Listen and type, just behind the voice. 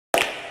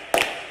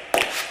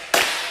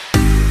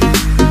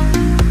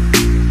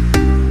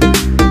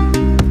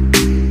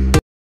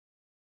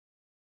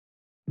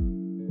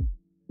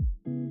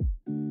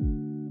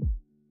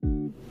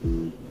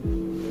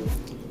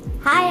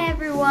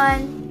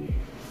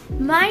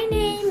My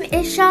name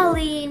is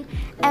Charlene,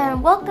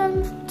 and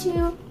welcome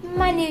to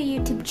my new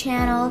YouTube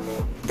channel,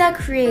 The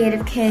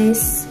Creative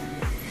Case.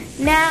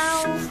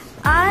 Now,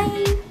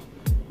 I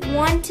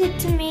wanted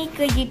to make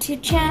a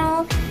YouTube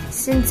channel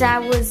since I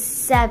was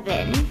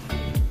 7.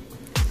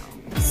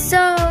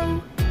 So,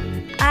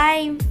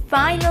 I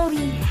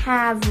finally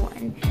have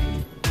one.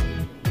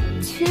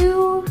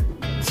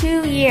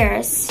 Two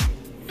years,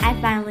 I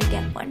finally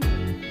get one.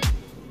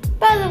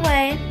 By the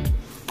way,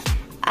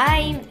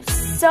 I'm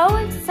so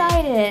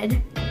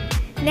excited.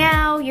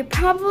 Now, you're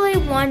probably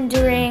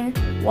wondering,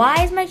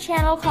 why is my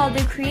channel called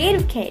The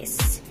Creative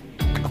Case?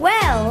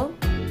 Well,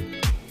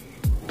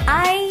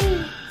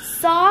 I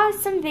saw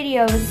some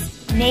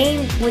videos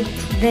named with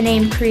the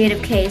name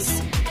Creative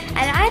Case,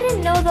 and I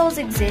didn't know those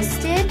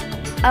existed.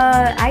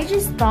 I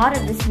just thought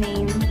of this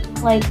name,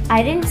 like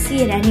I didn't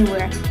see it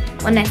anywhere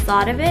when I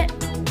thought of it.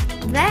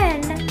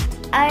 Then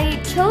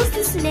I chose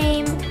this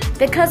name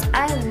because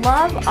I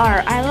love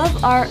art. I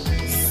love art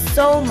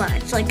so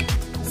much, like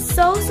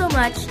so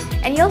much,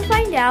 and you'll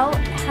find out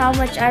how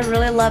much I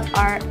really love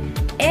art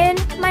in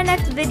my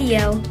next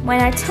video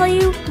when I tell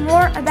you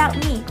more about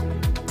me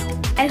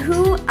and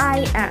who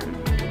I am.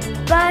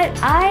 But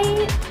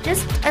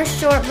just a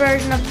short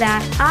version of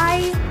that,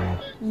 I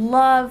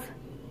love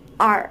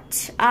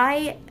art.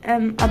 I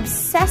am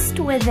obsessed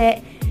with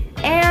it,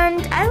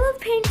 and I love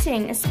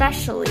painting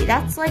especially.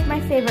 That's like my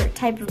favorite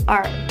type of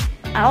art.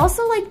 I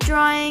also like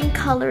drawing,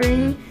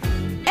 coloring,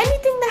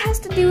 anything that has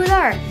to do with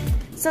art.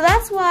 So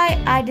that's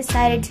why I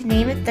decided to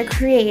name it The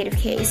Creative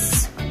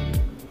Case.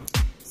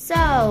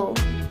 So,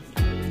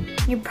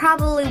 you're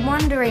probably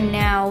wondering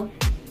now,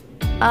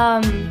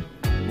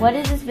 what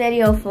is this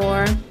video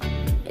for?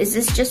 Is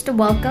this just a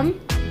welcome?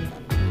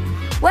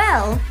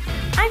 Well,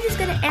 I'm just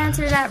gonna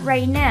answer that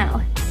right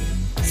now.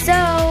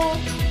 So,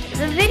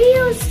 the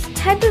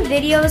type of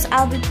videos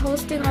I'll be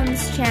posting on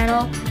this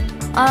channel,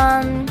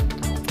 I'm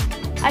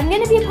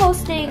gonna be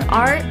posting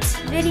art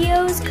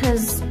videos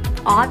because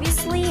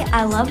obviously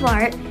I love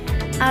art.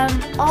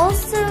 I'm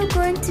also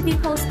going to be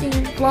posting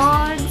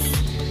vlogs,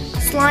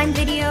 slime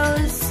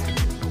videos,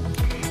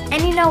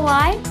 and you know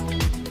why?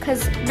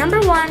 Because number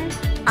 1,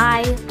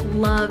 I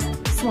love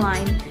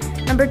slime.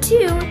 Number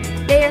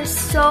 2, they are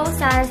so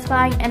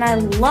satisfying and I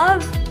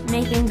love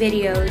making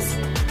videos.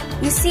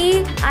 You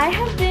see, I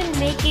have been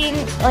making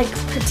like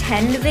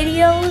pretend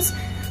videos.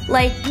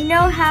 Like, you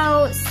know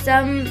how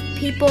some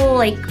people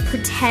like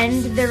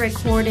pretend they're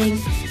recording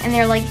and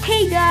they're like,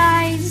 hey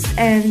guys,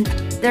 and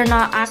they're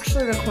not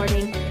actually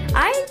recording.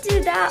 I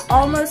do that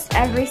almost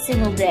every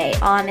single day,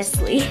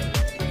 honestly.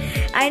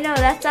 I know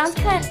that sounds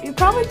you're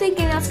probably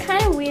thinking that's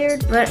kind of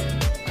weird, but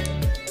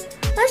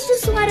that's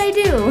just what I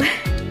do.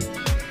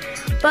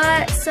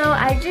 But, so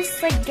I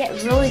just like get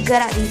really good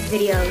at these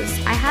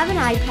videos. I have an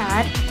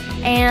iPad,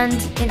 and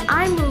in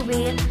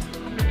iMovie,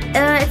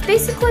 it's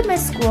basically my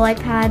school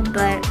iPad,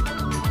 but,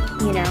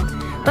 you know.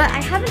 But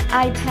I have an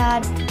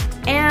iPad,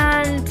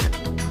 and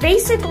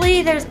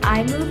basically there's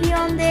iMovie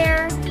on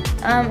there.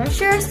 I'm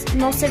sure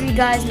most of you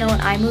guys know what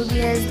iMovie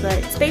is, but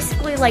it's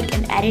basically like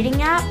an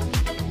editing app.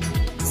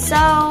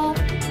 So,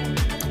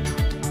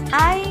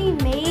 I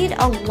made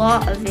a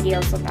lot of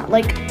videos on that,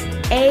 like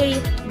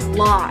a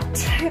lot.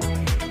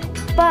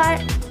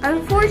 But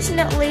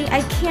unfortunately,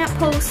 I can't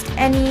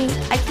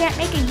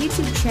make a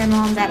YouTube channel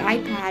on that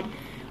iPad,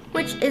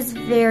 which is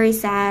very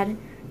sad.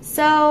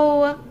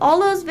 So all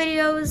those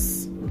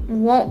videos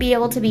won't be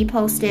able to be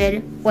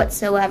posted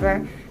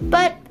whatsoever,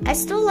 but I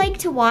still like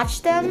to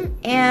watch them,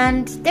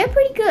 and they're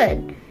pretty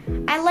good.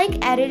 I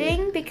like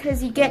editing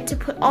because you get to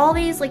put all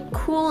these like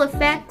cool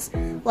effects,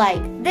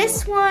 like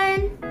this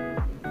one,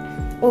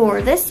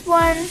 or this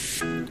one,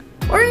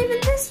 or even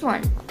this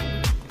one.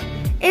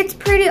 It's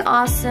pretty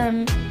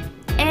awesome,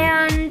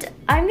 and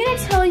I'm gonna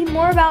tell you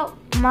more about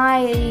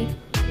my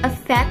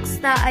effects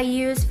that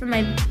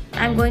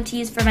I'm going to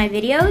use for my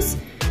videos.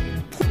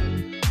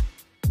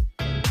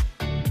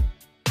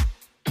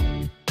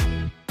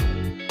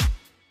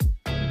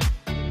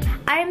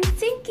 I'm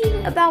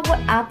thinking about what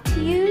app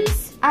to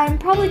use. I'm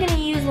probably gonna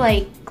use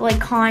like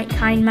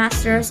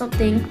KindMaster or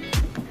something.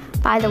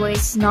 By the way,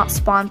 it's not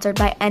sponsored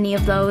by any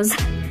of those.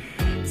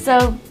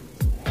 So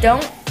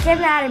don't get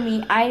mad at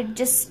me, I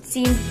just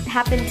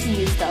happen to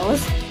use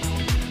those.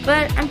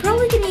 But I'm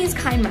probably gonna use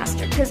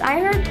KindMaster because I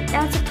heard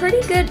that's a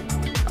pretty good,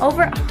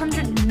 over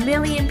 100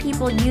 million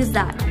people use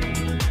that.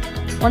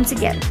 Once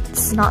again,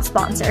 it's not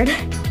sponsored.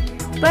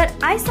 But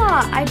I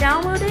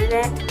downloaded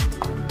it.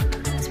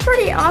 It's a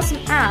pretty awesome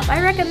app.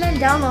 I recommend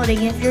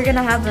downloading it if you're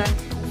gonna have a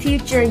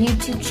future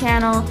YouTube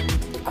channel.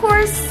 Of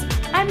course,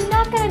 I'm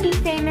not gonna be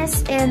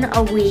famous in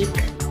a week,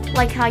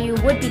 like how you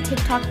would be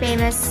TikTok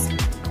famous.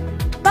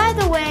 By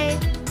the way,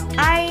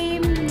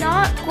 I'm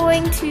not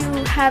going to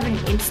have an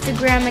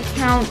Instagram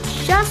account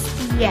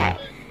just yet.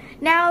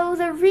 Now,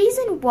 the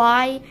reason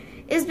why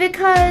is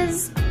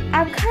because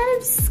I'm kind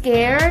of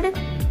scared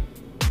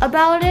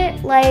about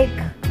it. Like,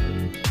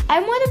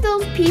 I'm one of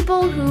those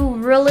people who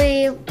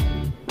really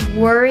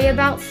worry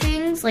about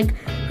things, like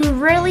who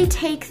really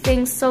take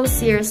things so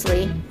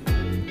seriously.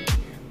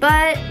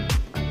 but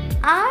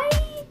I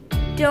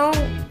don't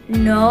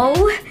know.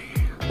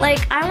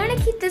 Like, I want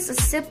to keep this a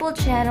simple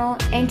channel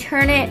and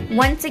turn it,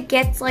 once it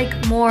gets like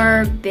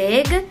more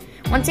big,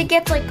 once it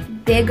gets like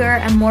bigger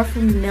and more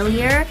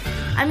familiar,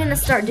 I'm gonna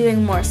start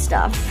doing more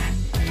stuff,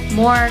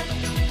 more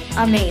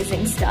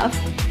amazing stuff.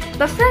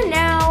 But for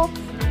now,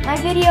 my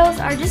videos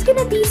are just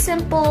gonna be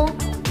simple,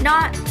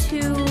 not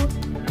too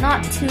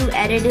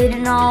edited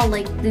and all,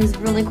 like these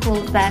really cool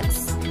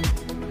effects.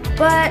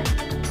 But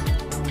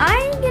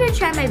I'm gonna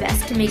try my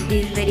best to make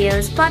these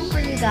videos fun for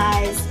you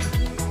guys.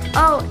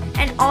 Oh,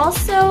 and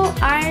also,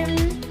 I'm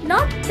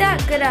not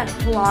that good at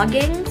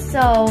vlogging,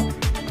 so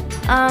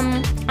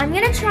I'm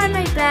gonna try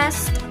my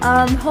best.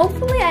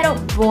 Hopefully I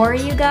don't bore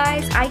you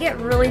guys. I get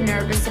really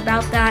nervous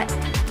about that.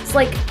 It's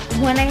like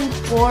when I'm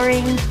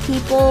boring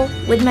people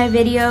with my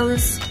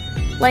videos.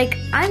 Like,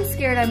 I'm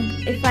scared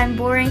if I'm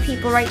boring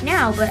people right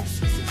now, but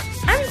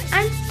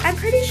I'm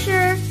pretty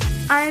sure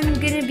I'm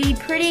gonna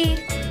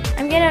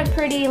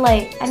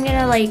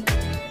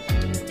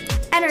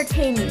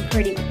entertain you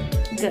pretty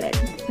good,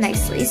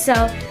 nicely. So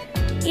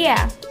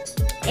yeah,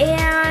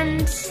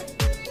 and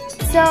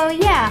so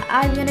yeah,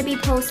 I'm gonna be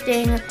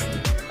posting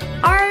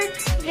art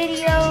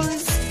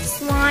videos,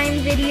 slime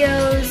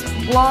videos,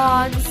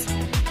 vlogs.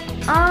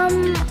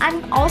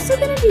 I'm also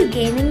gonna do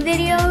gaming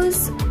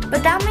videos,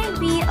 but that might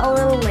be a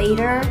little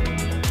later.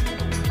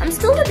 I'm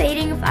still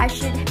debating if I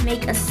should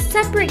make a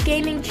separate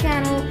gaming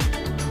channel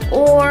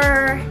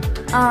or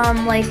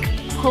like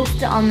post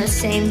it on the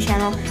same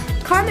channel.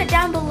 Comment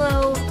down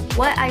below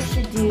what I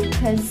should do,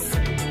 because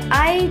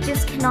I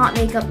just cannot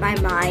make up my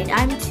mind.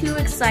 I'm too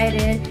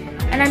excited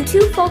and I'm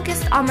too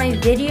focused on my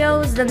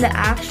videos than the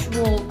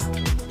actual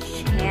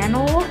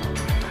channel.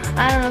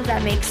 I don't know if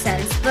that makes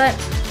sense, but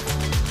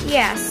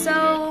yeah,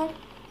 so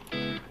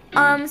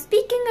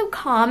speaking of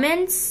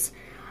comments,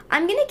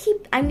 I'm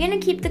gonna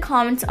keep the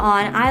comments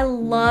on. I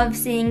love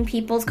seeing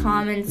people's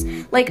comments.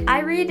 Like,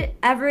 I read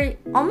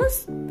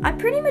almost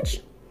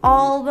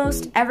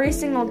every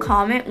single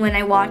comment when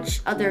I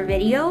watch other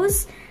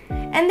videos,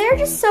 and they're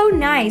just so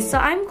nice, so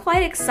I'm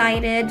quite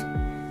excited.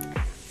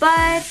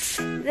 But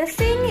the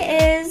thing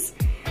is,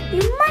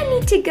 you might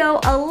need to go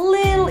a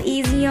little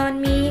easy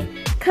on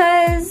me,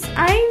 cause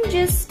I'm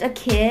just a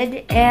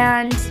kid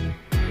and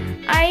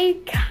I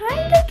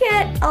kind of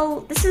get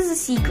this is a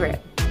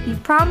secret. You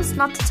promise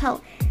not to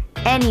tell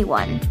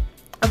anyone,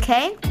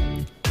 okay?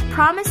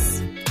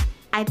 Promise?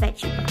 I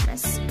bet you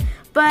promise.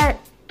 But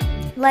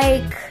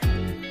like,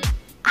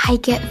 I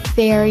get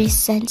very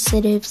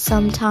sensitive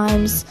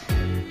sometimes.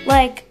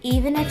 Like,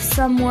 even if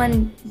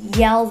someone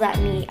yells at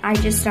me, I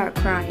just start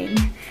crying.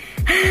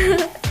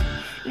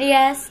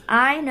 Yes,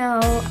 I know,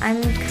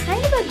 I'm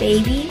kind of a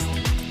baby,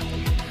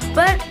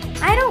 but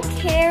I don't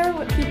care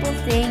what people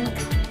think.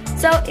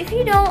 So if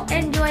you don't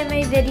enjoy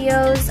my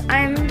videos,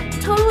 I'm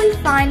totally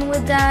fine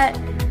with that.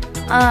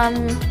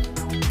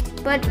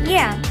 But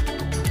yeah.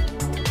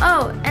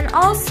 Oh, and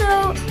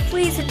also,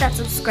 please hit that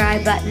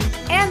subscribe button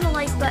and the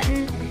like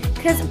button,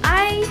 because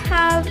I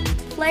have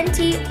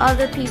plenty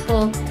other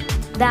people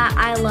that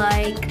I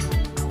like.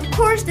 Of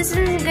course, this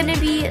isn't gonna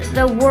be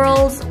the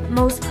world's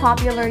most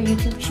popular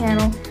YouTube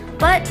channel,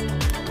 but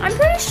I'm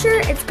pretty sure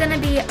it's gonna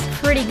be a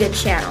pretty good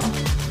channel.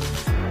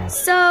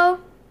 So,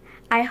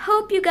 I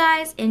hope you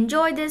guys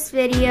enjoyed this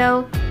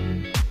video,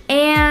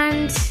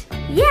 and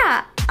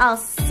yeah, I'll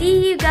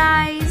see you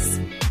guys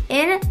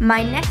in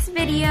my next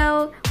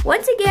video.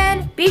 Once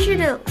again, be sure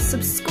to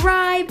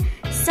subscribe,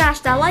 smash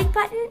that like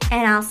button,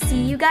 and I'll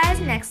see you guys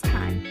next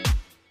time.